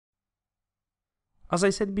As I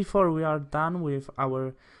said before, we are done with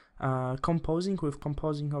our composing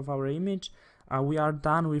of our image. We are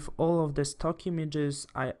done with all of the stock images.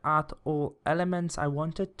 I add all elements I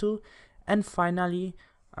wanted to, and finally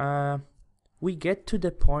we get to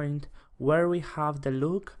the point where we have the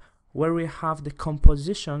look, where we have the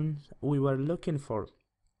composition we were looking for.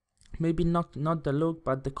 Maybe not the look,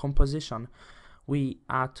 but the composition. We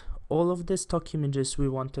add all of the stock images we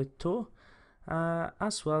wanted to.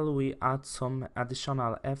 As well, we add some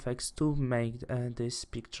additional effects to make this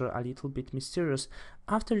picture a little bit mysterious.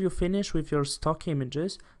 After you finish with your stock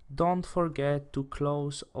images, don't forget to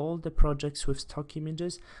close all the projects with stock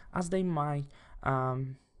images, as they might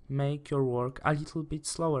make your work a little bit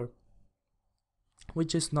slower,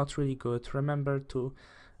 which is not really good. Remember to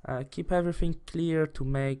keep everything clear to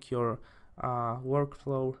make your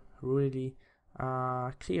workflow really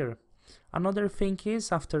clear. Another thing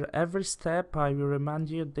is, after every step, I will remind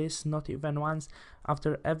you this not even once,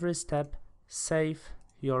 after every step, save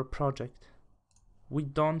your project. We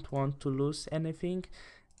don't want to lose anything,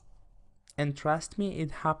 and trust me,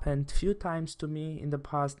 it happened few times to me in the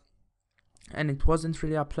past, and it wasn't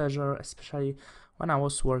really a pleasure, especially when I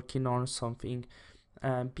was working on something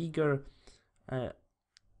bigger.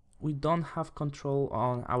 We don't have control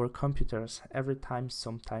on our computers. Every time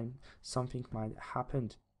something might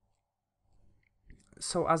happen.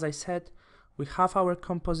 So as I said, we have our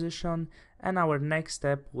composition, and our next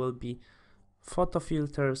step will be photo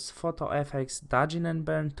filters, photo effects, dodging and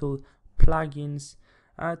burn tool, plugins,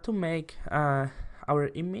 to make our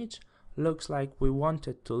image looks like we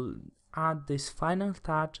wanted to, add this final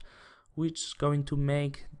touch which is going to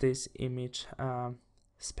make this image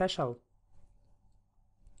special.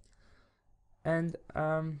 And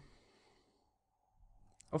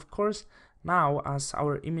of course, now as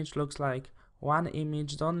our image looks like one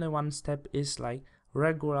image, the only one step is like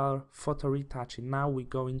regular photo retouching. Now we're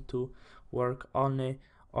going to work only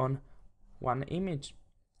on one image.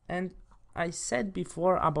 And I said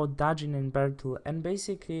before about dodging and burn tool, and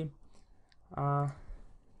basically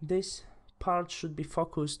this part should be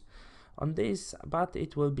focused on this, but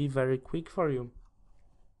it will be very quick for you.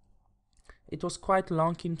 It was quite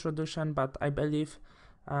long introduction, but I believe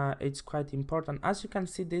it's quite important. As you can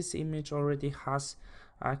see, this image already has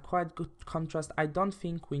quite good contrast. I don't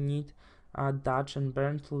think we need dodge and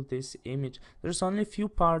burn tool this image. There's only a few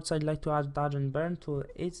parts I'd like to add dodge and burn tool.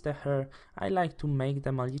 It's the hair. I like to make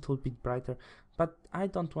them a little bit brighter, but I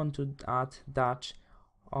don't want to add dodge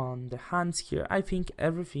on the hands here. I think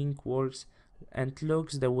everything works and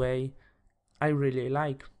looks the way I really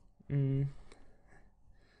like.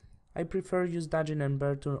 I prefer use dodging and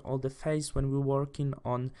burn tool on the face when we're working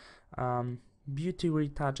on beauty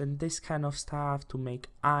retouch and this kind of stuff to make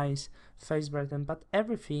eyes, face brighten, but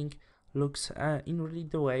everything looks in really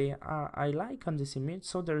the way I like on this image,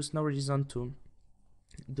 so there is no reason to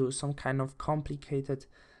do some kind of complicated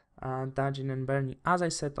dodging and burning. As I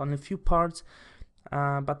said, only a few parts,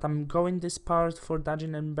 but I'm going this part for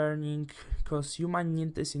dodging and burning because you might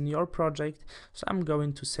need this in your project, so I'm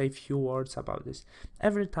going to say few words about this.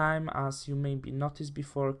 Every time, as you maybe noticed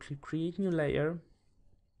before, create new layer,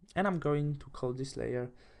 and I'm going to call this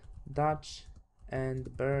layer dodge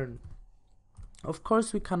and burn. Of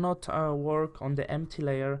course, we cannot work on the empty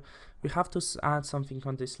layer. We have to add something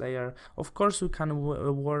on this layer. Of course, we can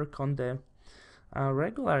work on the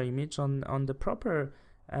regular image, on the proper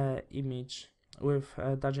image with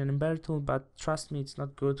dodge and burn tool, but trust me, it's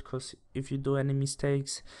not good, because if you do any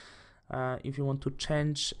mistakes, if you want to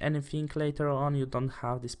change anything later on, you don't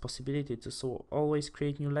have this possibility to. So always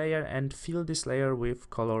create new layer and fill this layer with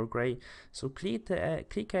color gray. So click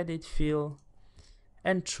edit, fill,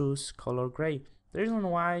 and choose color gray. The reason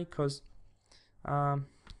why, because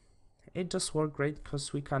it just works great,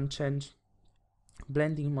 because we can change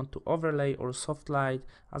blending mode to overlay or soft light.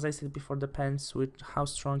 As I said before, depends with how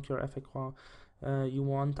strong your effect you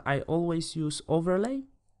want. I always use overlay,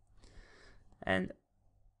 and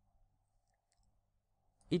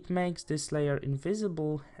it makes this layer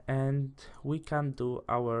invisible, and we can do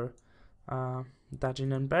our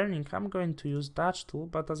dodging and burning. I'm going to use dodge tool,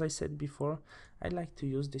 but as I said before, I like to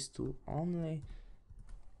use this tool only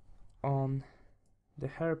on the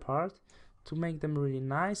hair part to make them really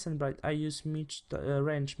nice and bright. I use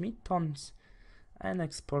range mid-tones and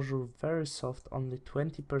exposure very soft, only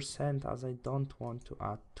 20%, as I don't want to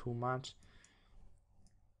add too much.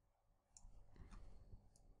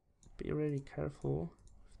 Be really careful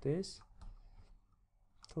with this.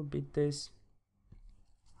 Little bit this,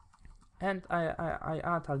 and I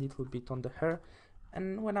add a little bit on the hair.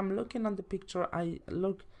 And when I'm looking on the picture,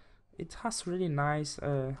 it has really nice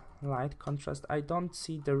light contrast. I don't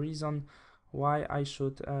see the reason why I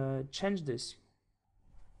should change this.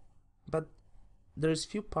 But there's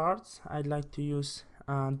few parts I'd like to use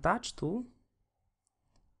touch tool,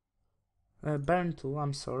 burn tool,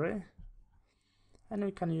 I'm sorry, and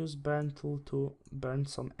we can use burn tool to burn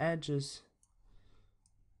some edges,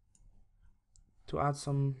 to add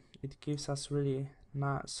some, it gives us really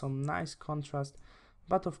some nice contrast,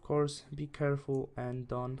 but of course be careful and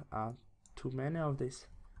don't add too many of this.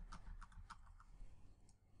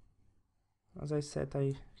 As I said,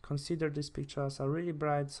 I consider this picture as a really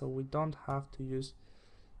bright, so we don't have to use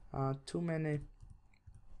too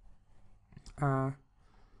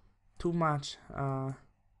much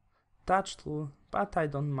touch tool, but I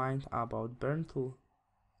don't mind about burn tool.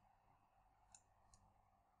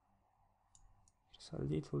 Just a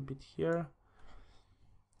little bit here,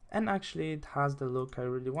 and actually it has the look I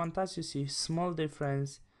really want. As you see, small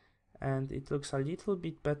difference, and it looks a little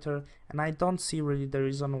bit better, and I don't see really the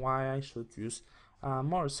reason why I should use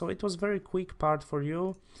more. So it was very quick part for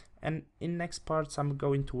you, and in next parts I'm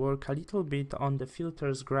going to work a little bit on the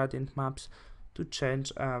filters, gradient maps, to change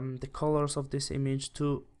the colors of this image,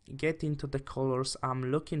 to get into the colors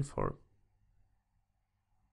I'm looking for.